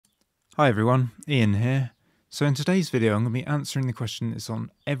Hi everyone, Ian here. So in today's video I'm going to be answering the question that's on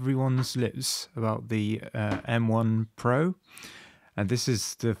everyone's lips about the M1 Pro. And this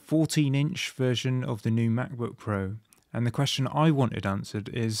is the 14-inch version of the new MacBook Pro. And the question I wanted answered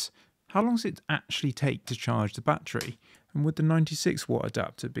is, how long does it actually take to charge the battery? And would the 96 watt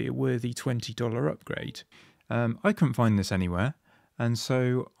adapter be a worthy $20 upgrade? I couldn't find this anywhere. And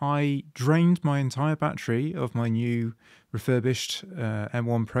so I drained my entire battery of my new refurbished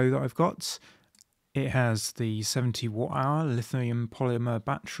M1 Pro that I've got. It has the 70 watt hour lithium polymer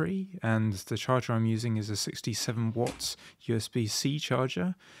battery, and the charger I'm using is a 67 watt USB-C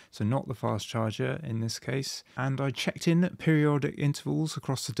charger, so not the fast charger in this case. And I checked in at periodic intervals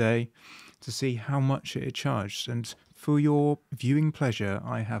across the day to see how much it had charged, and for your viewing pleasure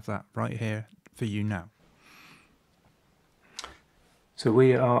I have that right here for you now. So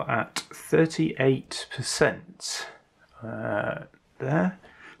we are at 38% there. Let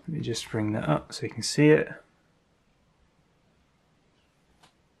me just bring that up so you can see it.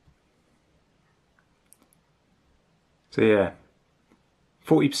 So yeah,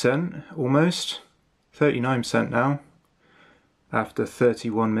 40% almost, 39% now after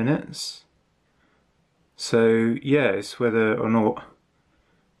 31 minutes. So yeah, it's whether or not,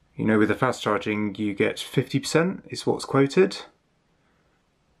 you know, with the fast charging you get 50% is what's quoted.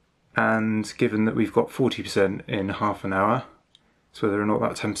 And given that we've got 40% in half an hour, it's whether or not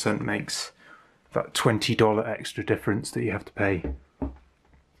that 10% makes that $20 extra difference that you have to pay.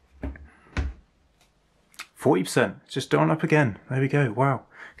 40%, just gone up again. There we go, wow.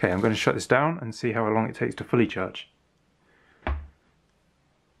 Okay, I'm going to shut this down and see how long it takes to fully charge.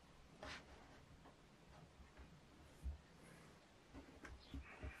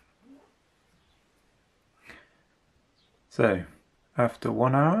 So, after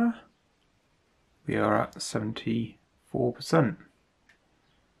 1 hour, we are at 74%.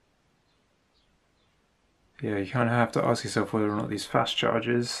 Yeah, you kind of have to ask yourself whether or not these fast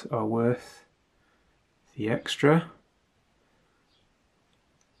chargers are worth the extra,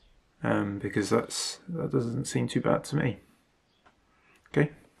 because that doesn't seem too bad to me. Okay.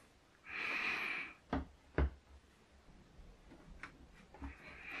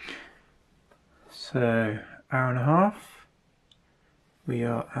 So, hour and a half. We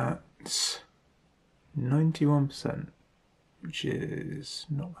are at 91%, which is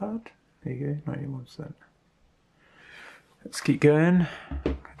not bad. There you go, 91%. Let's keep going.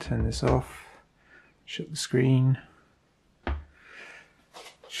 Turn this off, shut the screen.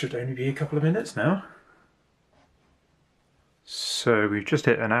 Should only be a couple of minutes now. So we've just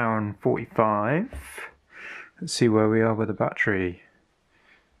hit an hour and 45. Let's see where we are with the battery.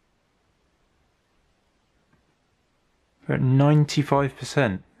 We're at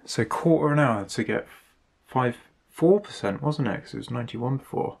 95%, so quarter an hour to get 4%, wasn't it? Because it was 91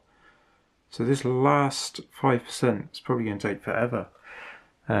 before. So this last 5% is probably going to take forever.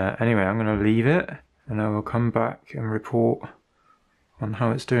 Anyway, I'm going to leave it, and I will come back and report on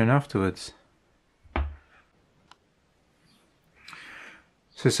how it's doing afterwards.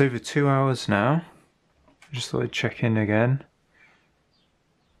 So it's over 2 hours now. I just thought I'd check in again.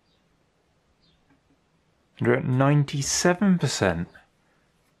 We're at 97%.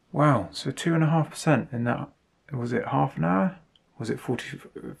 Wow, so 2.5% in that, was it half an hour? Was it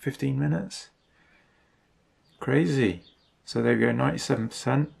 15 minutes? Crazy. So there we go,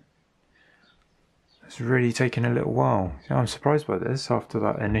 97%. It's really taken a little while. I'm surprised by this after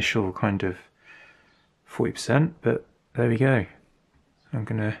that initial kind of 40%, but there we go. I'm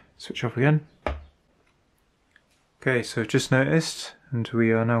gonna switch off again. Okay, so I've just noticed, and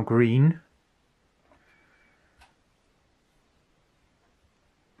we are now green.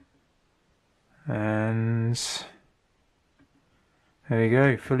 And there we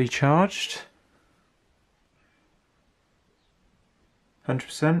go, fully charged.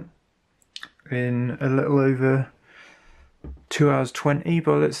 100% in a little over 2 hours 20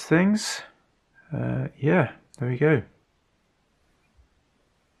 by its things. Yeah, there we go.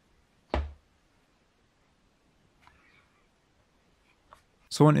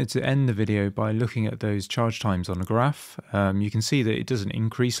 So I wanted to end the video by looking at those charge times on a graph. You can see that it doesn't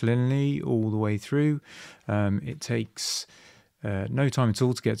increase linearly all the way through. It takes no time at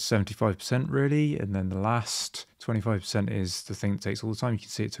all to get to 75% really, and then the last 25% is the thing that takes all the time. You can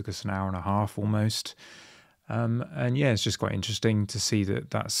see it took us an hour and a half almost. And yeah, it's just quite interesting to see that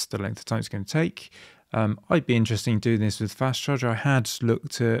that's the length of time it's going to take. I'd be interested in doing this with fast charger. I had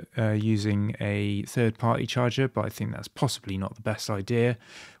looked at using a third-party charger, but I think that's possibly not the best idea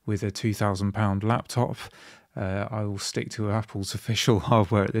with a £2,000 laptop. I will stick to Apple's official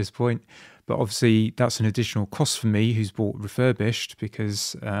hardware at this point. But obviously that's an additional cost for me who's bought refurbished,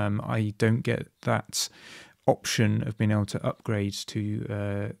 because I don't get that option of being able to upgrade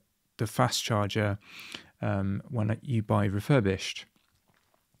to the fast charger when you buy refurbished.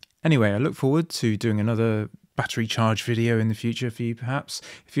 Anyway, I look forward to doing another battery charge video in the future for you, perhaps.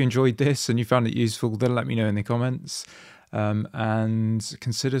 If you enjoyed this and you found it useful, then let me know in the comments, and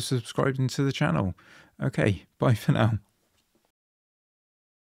consider subscribing to the channel. Okay, bye for now.